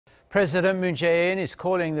President Moon Jae-in is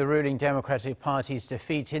calling the ruling Democratic Party's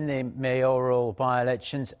defeat in the mayoral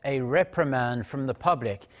by-elections a reprimand from the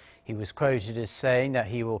public. He was quoted as saying that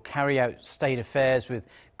he will carry out state affairs with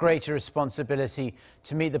greater responsibility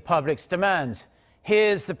to meet the public's demands.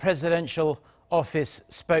 Here's the presidential office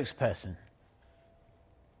spokesperson.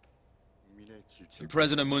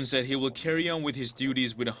 President Moon said he will carry on with his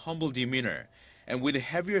duties with a humble demeanor and with a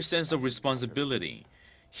heavier sense of responsibility.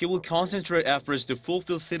 He will concentrate efforts to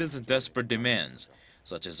fulfill citizens' desperate demands,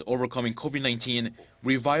 such as overcoming COVID-19,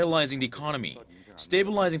 revitalizing the economy,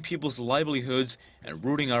 stabilizing people's livelihoods, and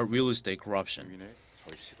rooting out real estate corruption.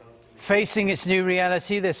 Facing its new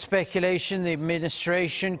reality, there's speculation the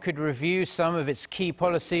administration could review some of its key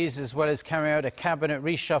policies as well as carry out a cabinet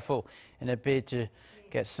reshuffle in a bid to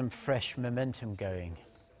get some fresh momentum going.